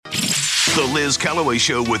The Liz Callaway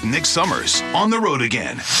Show with Nick Summers. On the road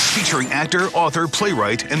again. Featuring actor, author,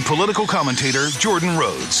 playwright, and political commentator Jordan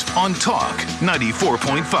Rhodes. On Talk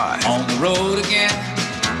 94.5. On the road again.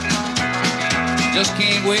 Just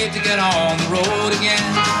can't wait to get on the road again.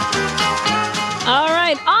 All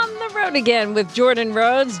right, on the road again with Jordan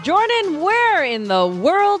Rhodes. Jordan, where in the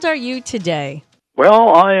world are you today? Well,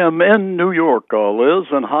 I am in New York, Liz,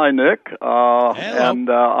 and hi, Nick. And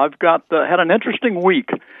I've got had an interesting week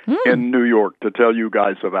in New York to tell you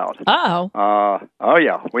guys about. Uh-oh.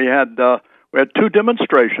 We had two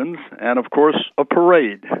demonstrations and, of course, a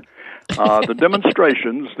parade. The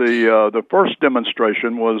demonstrations, the first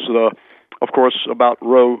demonstration was, of course, about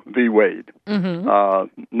Roe v. Wade.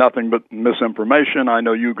 Nothing but misinformation. I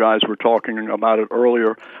know you guys were talking about it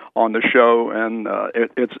earlier on the show, and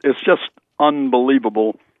it's just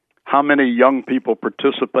unbelievable how many young people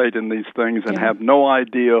participate in these things and have no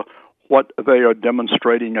idea what they are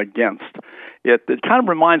demonstrating against. It kind of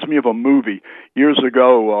reminds me of a movie years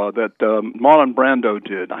ago that Marlon Brando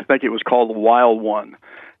did. I think it was called The Wild One.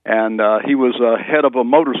 And he was head of a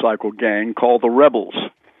motorcycle gang called the Rebels.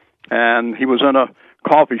 And he was in a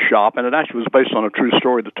coffee shop, and it actually was based on a true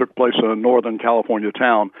story that took place in a Northern California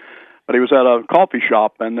town. But he was at a coffee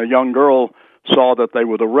shop, and a young girl saw that they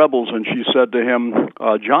were the rebels, and she said to him,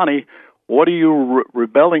 Johnny, what are you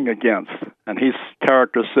rebelling against? And his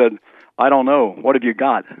character said, I don't know. What have you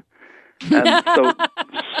got? And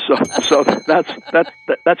so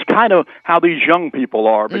that's kind of how these young people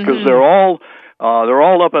are, because they're all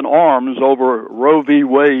up in arms over Roe v.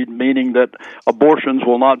 Wade, meaning that abortions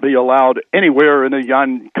will not be allowed anywhere in the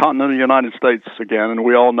continent of the United States again, and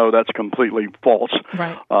we all know that's completely false.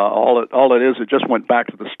 Right. All it is, it just went back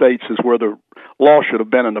to the states, is where the law should have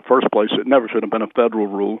been in the first place. It never should have been a federal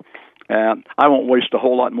rule. And I won't waste a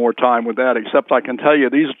whole lot more time with that, except I can tell you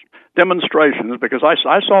these demonstrations, because I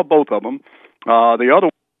saw both of them. The other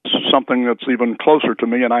one is something that's even closer to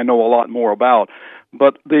me and I know a lot more about.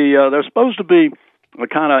 But they're supposed to be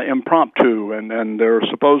kind of impromptu, and they're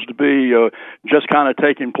supposed to be just kind of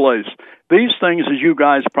taking place. These things, as you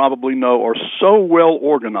guys probably know, are so well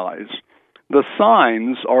organized. The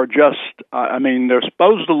signs are just, they're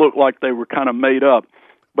supposed to look like they were kind of made up,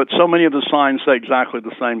 but so many of the signs say exactly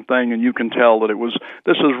the same thing, and you can tell that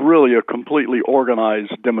this is really a completely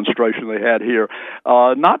organized demonstration they had here.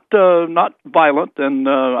 Not violent, and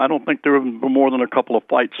I don't think there were more than a couple of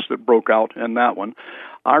fights that broke out in that one.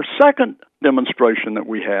 Our second demonstration that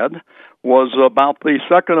we had was about the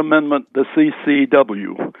Second Amendment, the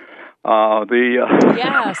CCW.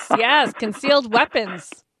 Yes, concealed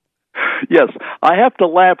weapons. Yes, I have to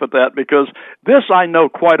laugh at that because this I know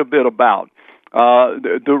quite a bit about.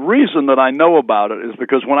 The reason that I know about it is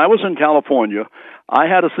because when I was in California, I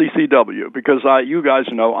had a CCW because you guys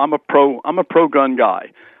know I'm a pro gun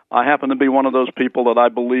guy. I happen to be one of those people that I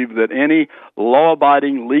believe that any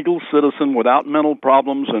law-abiding legal citizen without mental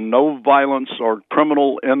problems and no violence or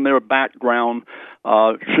criminal in their background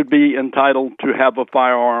should be entitled to have a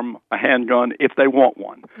firearm, a handgun, if they want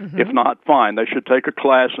one. If not, fine. They should take a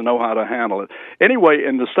class and know how to handle it. Anyway,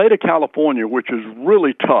 in the state of California, which is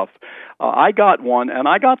really tough, I got one, and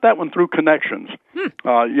I got that one through connections.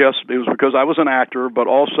 Yes, it was because I was an actor, but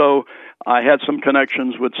also I had some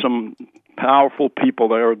connections with some powerful people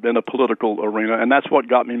there in the political arena, and that's what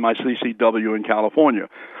got me my CCW in California.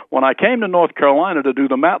 When I came to North Carolina to do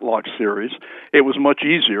the Matlock series, it was much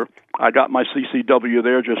easier. I got my CCW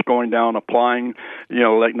there, just going down, applying,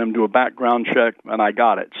 letting them do a background check, and I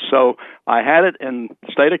got it. So I had it in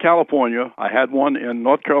the state of California. I had one in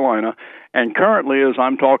North Carolina, and currently, as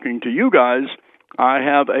I'm talking to you guys, I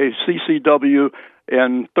have a CCW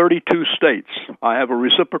in 32 states. I have a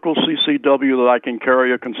reciprocal CCW that I can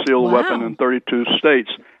carry a concealed weapon in 32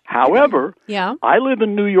 states. However, I live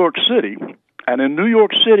in New York City, and in New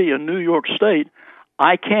York City and New York State,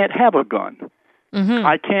 I can't have a gun.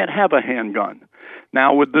 I can't have a handgun.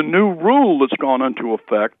 Now, with the new rule that's gone into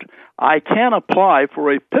effect, I can apply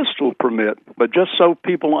for a pistol permit, but just so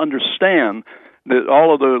people understand that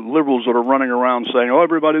all of the liberals that are running around saying,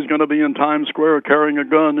 everybody's going to be in Times Square carrying a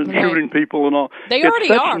gun and shooting people and all. They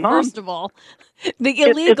already are, first of all. The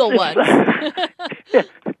illegal ones.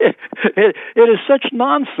 It is such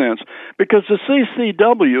nonsense because the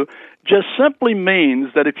CCW just simply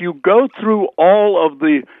means that if you go through all of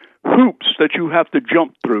the hoops that you have to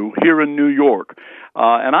jump through here in New York,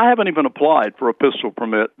 and I haven't even applied for a pistol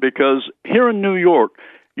permit because here in New York,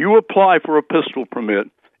 you apply for a pistol permit,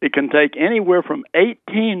 it can take anywhere from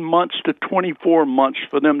 18 months to 24 months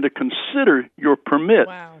for them to consider your permit.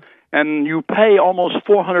 Wow. And you pay almost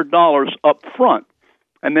 $400 up front.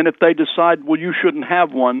 and then if they decide, well, you shouldn't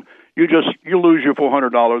have one, you lose your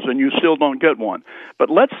 $400 and you still don't get one. But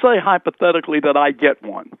let's say hypothetically that I get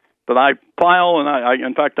one, that I file, and I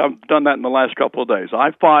in fact, I've done that in the last couple of days.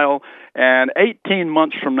 I file, and 18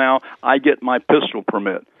 months from now, I get my pistol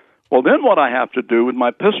permit. Well, then what I have to do with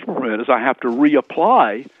my pistol permit is I have to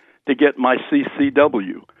reapply to get my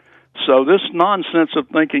CCW. So this nonsense of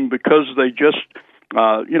thinking because they just,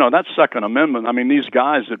 that Second Amendment, I mean, these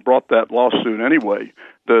guys that brought that lawsuit anyway,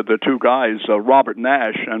 the two guys, Robert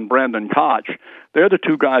Nash and Brandon Koch, they're the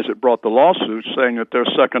two guys that brought the lawsuit saying that their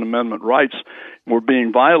Second Amendment rights were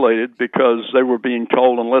being violated because they were being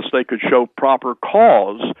told unless they could show proper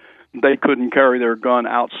cause, they couldn't carry their gun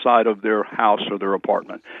outside of their house or their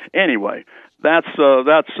apartment. Anyway, that's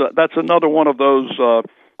another one of those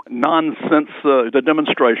nonsense, the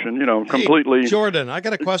demonstration, completely. Hey, Jordan, I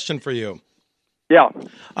got a question for you. Yeah.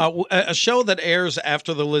 A show that airs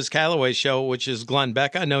after the Liz Callaway show, which is Glenn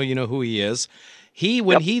Beck. I know you know who he is. He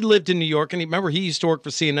lived in New York, and remember he used to work for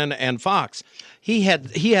CNN and Fox. He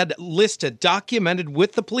had listed, documented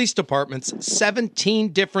with the police departments, 17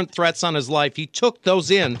 different threats on his life. He took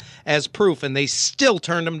those in as proof, and they still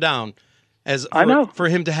turned him down for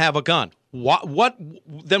him to have a gun. What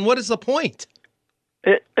is the point?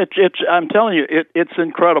 I'm telling you, it's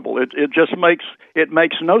incredible. It just makes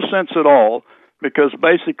no sense at all, because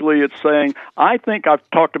basically it's saying, I think I've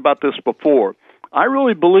talked about this before. I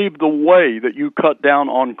really believe the way that you cut down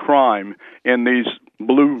on crime in these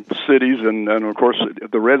blue cities and of course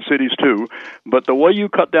the red cities too, but the way you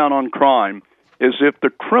cut down on crime is if the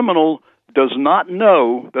criminal does not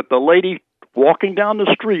know that the lady walking down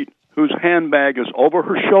the street whose handbag is over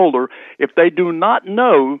her shoulder, if they do not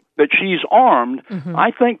know that she's armed, I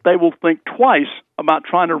think they will think twice about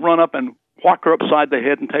trying to run up and whack her upside the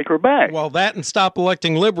head and take her bag. Well, that and stop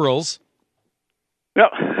electing liberals. Yeah.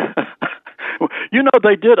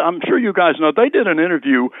 They did, I'm sure you guys know, they did an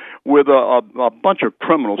interview with a bunch of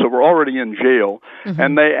criminals that were already in jail,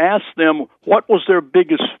 and they asked them what was their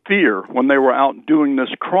biggest fear when they were out doing this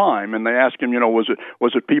crime, and they asked them, was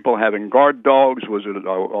it people having guard dogs, was it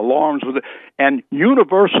alarms, and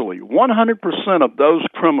universally, 100% of those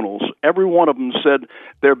criminals, every one of them said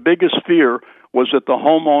their biggest fear was that the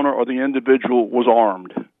homeowner or the individual was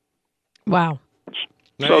armed. Wow.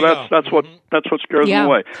 So that's what scares them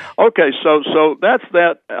away. Okay, so that's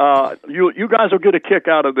that. You guys will get a kick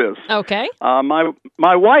out of this. Okay.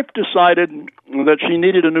 My wife decided that she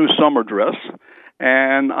needed a new summer dress,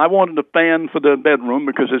 and I wanted a fan for the bedroom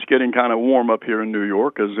because it's getting kind of warm up here in New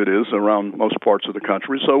York, as it is around most parts of the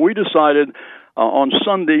country. So we decided on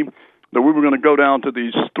Sunday that we were going to go down to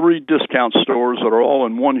these 3 discount stores that are all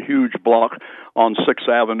in one huge block on 6th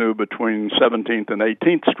Avenue between 17th and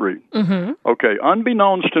 18th Street. Okay,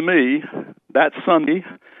 unbeknownst to me, that Sunday,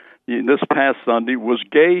 this past Sunday, was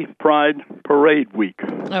Gay Pride Parade Week.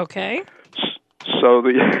 Okay. So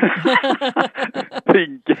the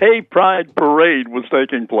Gay Pride Parade was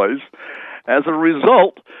taking place. As a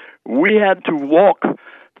result, we had to walk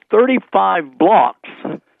 35 blocks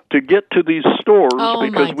to get to these stores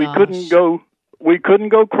because we couldn't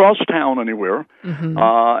go cross town anywhere.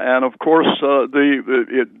 And of course,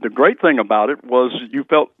 the great thing about it was you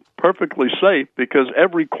felt perfectly safe because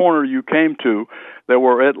every corner you came to, there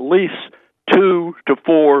were at least 2 to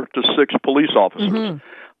 4 to 6 police officers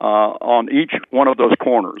on each one of those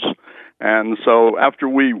corners. And so after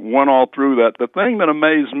we went all through that, the thing that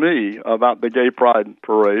amazed me about the Gay Pride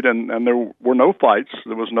Parade, and there were no fights,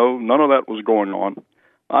 none of that was going on.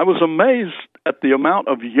 I was amazed at the amount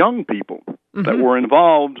of young people that were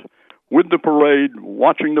involved with the parade,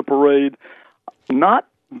 watching the parade. Not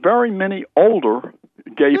very many older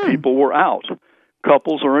gay people were out,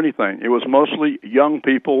 couples or anything. It was mostly young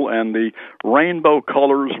people, and the rainbow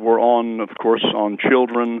colors were on, of course, on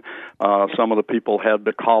children. Some of the people had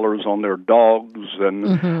the collars on their dogs, and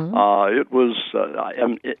it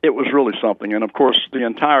was really something. And of course, the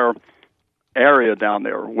entire area down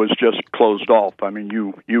there was just closed off. I mean,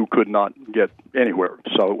 you could not get anywhere.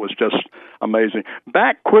 So it was just amazing.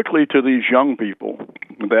 Back quickly to these young people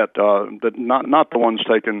that not the ones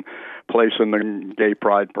taking place in the Gay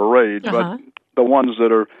Pride Parade, but the ones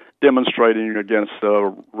that are demonstrating against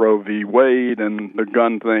Roe v. Wade and the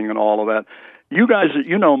gun thing and all of that. You guys,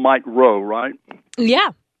 you know Mike Rowe, right? Yeah.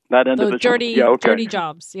 That individual. The dirty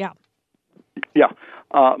jobs. Yeah. Yeah.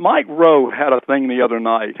 Mike Rowe had a thing the other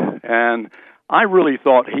night, and I really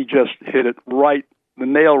thought he just hit it right, the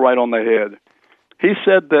nail right on the head. He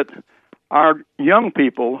said that our young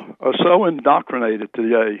people are so indoctrinated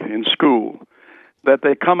today in school that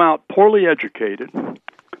they come out poorly educated.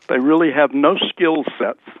 They really have no skill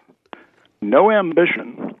sets, no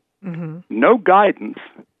ambition, no guidance,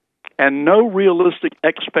 and no realistic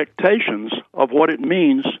expectations of what it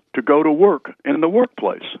means to go to work in the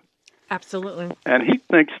workplace. Absolutely. And he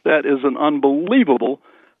thinks that is an unbelievable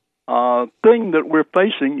thing that we're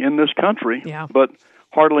facing in this country. Yeah. But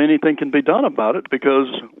hardly anything can be done about it because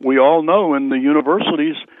we all know in the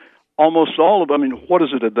universities, almost all of, I mean, what is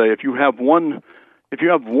it today? If you have one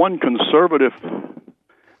conservative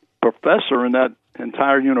professor in that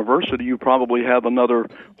entire university, you probably have another,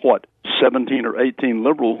 17 or 18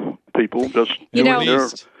 liberal people just doing their...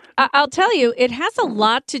 I'll tell you, it has a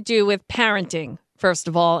lot to do with parenting, first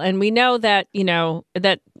of all. And we know that,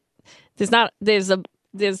 that there's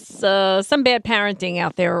some bad parenting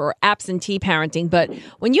out there or absentee parenting. But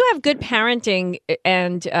when you have good parenting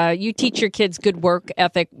and you teach your kids good work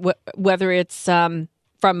ethic, whether it's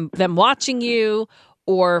from them watching you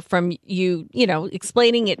or from you,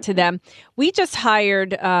 explaining it to them. We just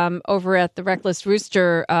hired over at the Reckless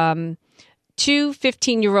Rooster 2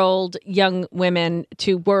 15-year-old young women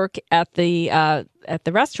to work at the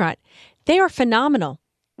restaurant. They are phenomenal.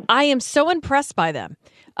 I am so impressed by them.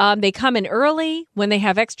 They come in early. When they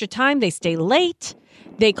have extra time, they stay late.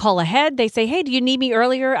 They call ahead. They say, "Hey, do you need me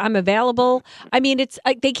earlier? I'm available." I mean, it's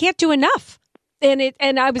they can't do enough.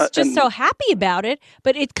 And I was just so happy about it.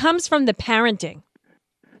 But it comes from the parenting.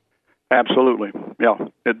 Absolutely. Yeah,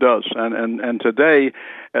 it does. And today,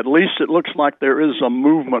 at least it looks like there is a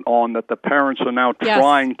movement on that the parents are now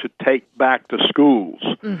trying to take back to schools,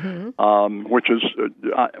 which is,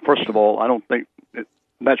 first of all, I don't think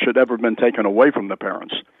that should ever have been taken away from the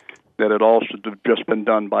parents, that it all should have just been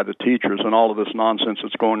done by the teachers and all of this nonsense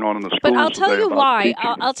that's going on in the schools. But I'll tell you why.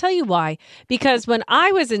 Teaching. I'll tell you why. Because when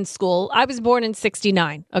I was in school, I was born in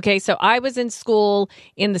 1969. Okay, so I was in school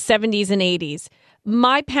in the 70s and 80s.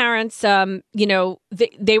 My parents,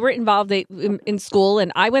 they were involved in school,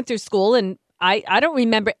 and I went through school, and I don't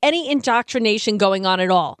remember any indoctrination going on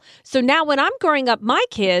at all. So now when I'm growing up my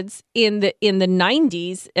kids in the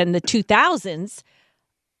 90s and the 2000s,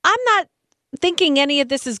 I'm not thinking any of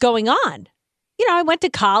this is going on. I went to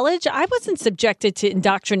college. I wasn't subjected to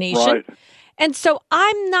indoctrination. Right. And so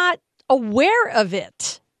I'm not aware of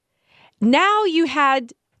it. Now you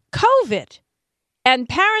had COVID. And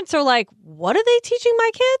parents are like, "What are they teaching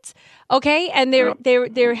my kids?" Okay, and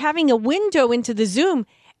they're having a window into the Zoom,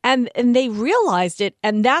 and they realized it,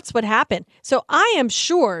 and that's what happened. So I am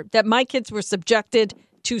sure that my kids were subjected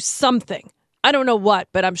to something. I don't know what,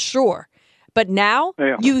 but I'm sure. But now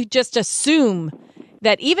you just assume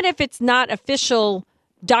that even if it's not official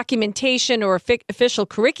documentation or official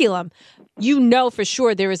curriculum, for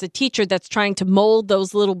sure there is a teacher that's trying to mold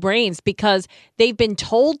those little brains because they've been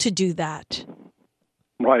told to do that.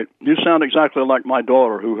 Right. You sound exactly like my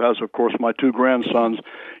daughter, who has, of course, my two grandsons.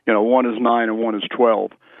 One is 9 and one is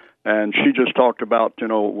 12. And she just talked about,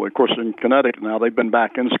 of course, in Connecticut now, they've been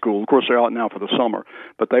back in school. Of course, they're out now for the summer.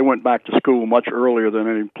 But they went back to school much earlier than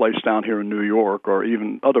any place down here in New York or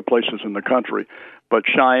even other places in the country. But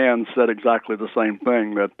Cheyenne said exactly the same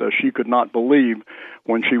thing, that she could not believe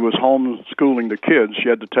when she was homeschooling the kids, she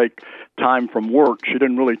had to take time from work. She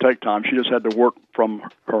didn't really take time. She just had to work from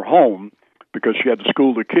her home, because she had to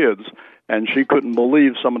school the kids, and she couldn't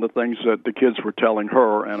believe some of the things that the kids were telling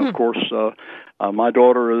her. And, of course, my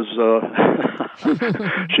daughter is,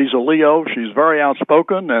 she's a Leo. She's very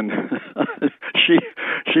outspoken, and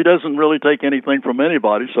she doesn't really take anything from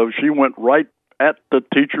anybody, so she went right at the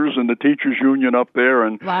teachers and the teachers union up there,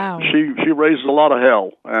 and she raised a lot of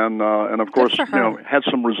hell, and of course, had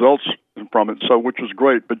some results from it, so which was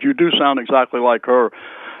great. But you do sound exactly like her,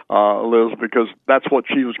 Liz, because that's what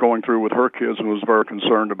she was going through with her kids and was very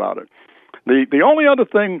concerned about it. The only other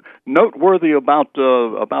thing noteworthy about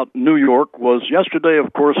New York was yesterday,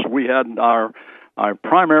 of course, we had our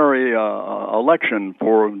primary election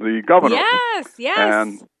for the governor. Yes.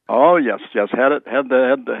 And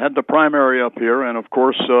had the primary up here, and of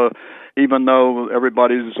course, even though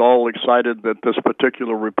everybody's all excited that this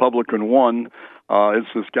particular Republican won,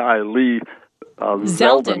 it's this guy Lee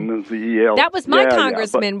Zeldin, Z-E-L. That was my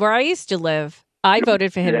congressman where I used to live. I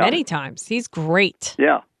voted for him many times. He's great.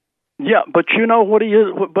 Yeah, but you know what he is?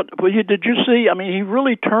 But did you see? I mean, he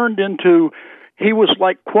really turned into. He was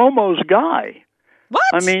like Cuomo's guy. What?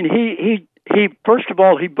 I mean, he first of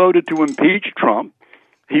all he voted to impeach Trump.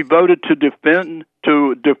 He voted to defund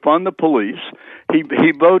the police. He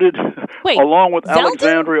voted along with Zeldin?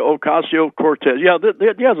 Alexandria Ocasio-Cortez.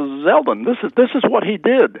 Zeldin. This is what he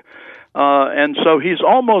did. And so he's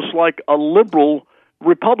almost like a liberal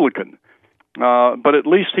Republican. But at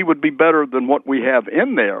least he would be better than what we have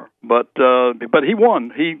in there. But he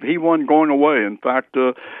won. He won going away. In fact,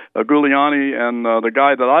 Giuliani and the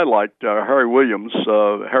guy that I liked, Harry Williams,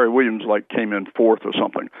 came in fourth or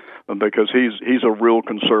something, because he's a real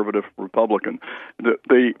conservative Republican.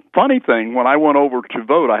 The funny thing, when I went over to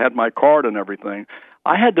vote, I had my card and everything.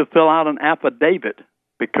 I had to fill out an affidavit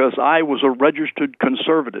because I was a registered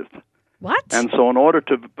conservative. What? And so in order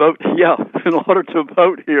to vote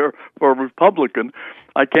here for a Republican,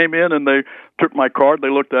 I came in and they took my card,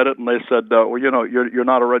 they looked at it, and they said, well, you're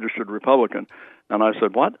not a registered Republican. And I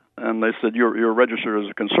said, what? And they said, you're registered as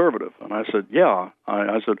a conservative. And I said, yeah.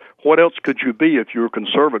 I said, what else could you be if you were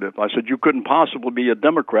conservative? I said, you couldn't possibly be a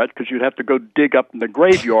Democrat because you'd have to go dig up in the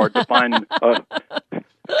graveyard to find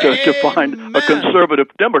to find a conservative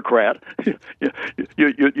Democrat.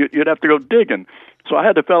 You'd have to go digging. So I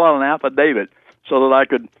had to fill out an affidavit so that I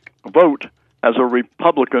could vote as a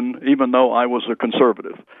Republican, even though I was a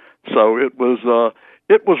conservative. So it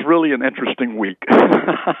was really an interesting week.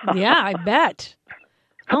 Yeah, I bet.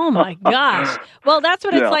 Oh my gosh! Well, that's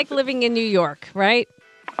what it's like living in New York, right?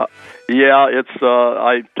 It's.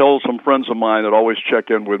 I told some friends of mine that always check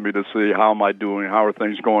in with me to see how am I doing, how are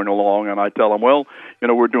things going along, and I tell them, well,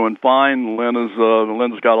 we're doing fine.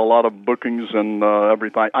 Lynn's got a lot of bookings and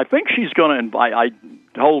everything. I think she's going to invite. I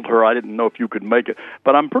told her I didn't know if you could make it,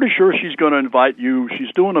 but I'm pretty sure she's going to invite you.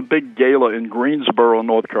 She's doing a big gala in Greensboro,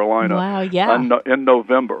 North Carolina. Wow, yeah. In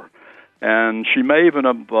November. And she may even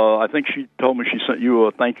have, I think she told me she sent you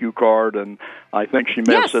a thank you card, and I think she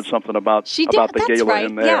may have said something about the gala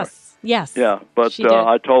in there. Yes. Yeah, but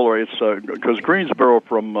I told her it's, because Greensboro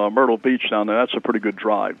from Myrtle Beach down there, that's a pretty good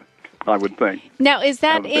drive, I would think. Now, is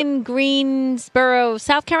that in Greensboro,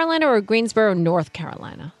 South Carolina, or Greensboro, North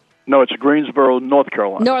Carolina? No, it's Greensboro, North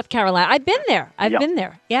Carolina. North Carolina. I've been there. I've been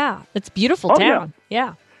there. Yeah. It's a beautiful town.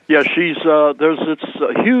 Yeah. Yeah, she's it's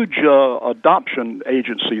a huge adoption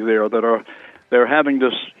agency there they're having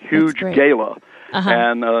this huge gala,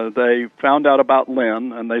 and they found out about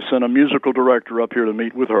Lynn, and they sent a musical director up here to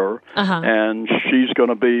meet with her, and she's going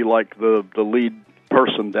to be like the lead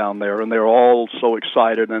person down there, and they're all so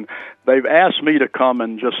excited, and they've asked me to come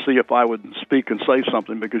and just see if I would speak and say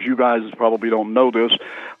something, because you guys probably don't know this,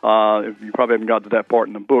 you probably haven't got to that part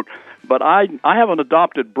in the book, but I have an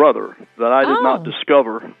adopted brother that I did not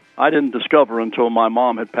discover. I didn't discover until my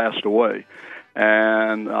mom had passed away,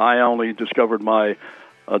 and I only discovered my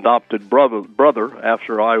adopted brother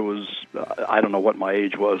after I was, I don't know what my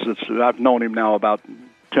age was. I've known him now about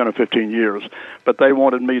 10 or 15 years, but they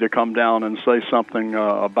wanted me to come down and say something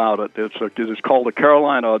about it. It's called the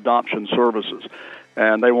Carolina Adoption Services,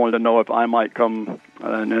 and they wanted to know if I might come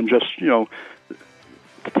and just,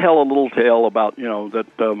 tell a little tale about,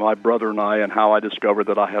 that my brother and I, and how I discovered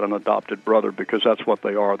that I had an adopted brother, because that's what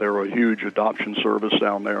they are. They're a huge adoption service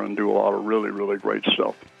down there and do a lot of really, really great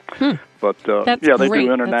stuff. But, they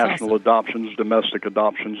do international adoptions, domestic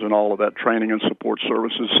adoptions, and all of that, training and support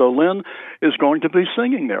services. So Lynn is going to be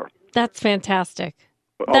singing there. That's fantastic.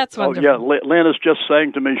 That's wonderful. Yeah, Lynn is just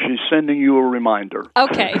saying to me she's sending you a reminder.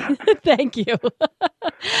 Okay. Thank you.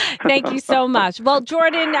 Thank you so much. Well,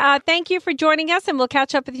 Jordan, thank you for joining us, and we'll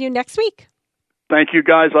catch up with you next week. Thank you,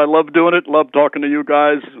 guys. I love doing it. Love talking to you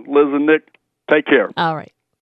guys. Liz and Nick, take care. All right.